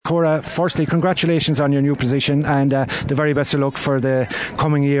Cora, firstly, congratulations on your new position and the very best of luck for the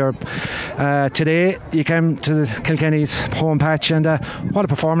coming year. Today, you came to Kilkenny's home patch, and what a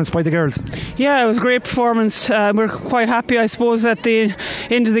performance by the girls. Yeah, it was a great performance. We're quite happy, I suppose, at the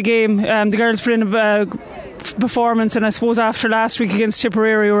end of the game. The girls put in a performance, and I suppose after last week against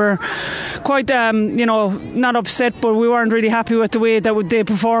Tipperary we were quite not upset, but we weren't really happy with the way that they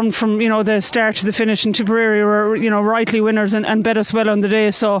performed from the start to the finish, and Tipperary were rightly winners and bet us well on the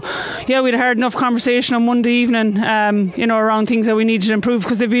day. So yeah, we'd had enough conversation on Monday evening around things that we needed to improve,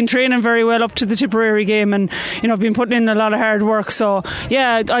 because they've been training very well up to the Tipperary game and been putting in a lot of hard work. So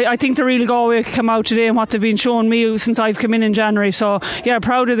yeah, I think the real Galway come out today and what they've been showing me since I've come in January. So yeah,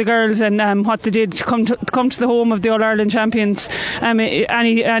 proud of the girls and what they did to come to the home of the All-Ireland champions.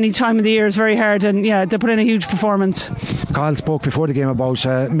 Any time of the year is very hard, and yeah, they put in a huge performance. Carl spoke before the game about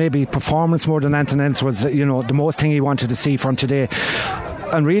maybe performance more than anything else was the most thing he wanted to see from today.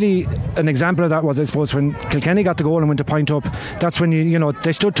 And really, an example of that was, I suppose, when Kilkenny got the goal and went a point up. That's when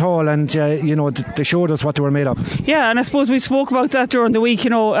they stood tall and they showed us what they were made of. Yeah, and I suppose we spoke about that during the week.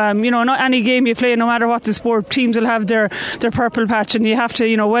 Not any game you play, no matter what the sport, teams will have their purple patch, and you have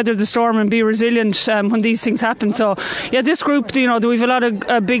to weather the storm and be resilient when these things happen. So yeah, this group, we've a lot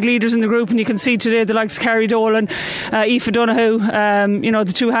of big leaders in the group, and you can see today the likes of Carrie Dolan, Aoife Donoghue,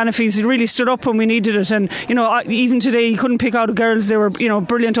 the two Hanafis really stood up when we needed it. And even today you couldn't pick out the girls. They were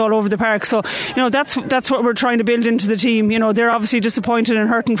brilliant all over the park. So that's what we're trying to build into the team. They're obviously disappointed and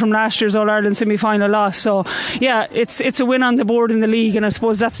hurting from last year's All-Ireland semi-final loss. So yeah, it's a win on the board in the league, and I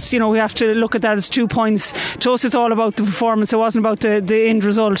suppose that's we have to look at that as 2 points. To us, it's all about the performance. It wasn't about the end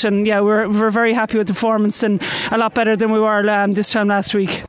result. And yeah, we're very happy with the performance, and a lot better than we were this time last week.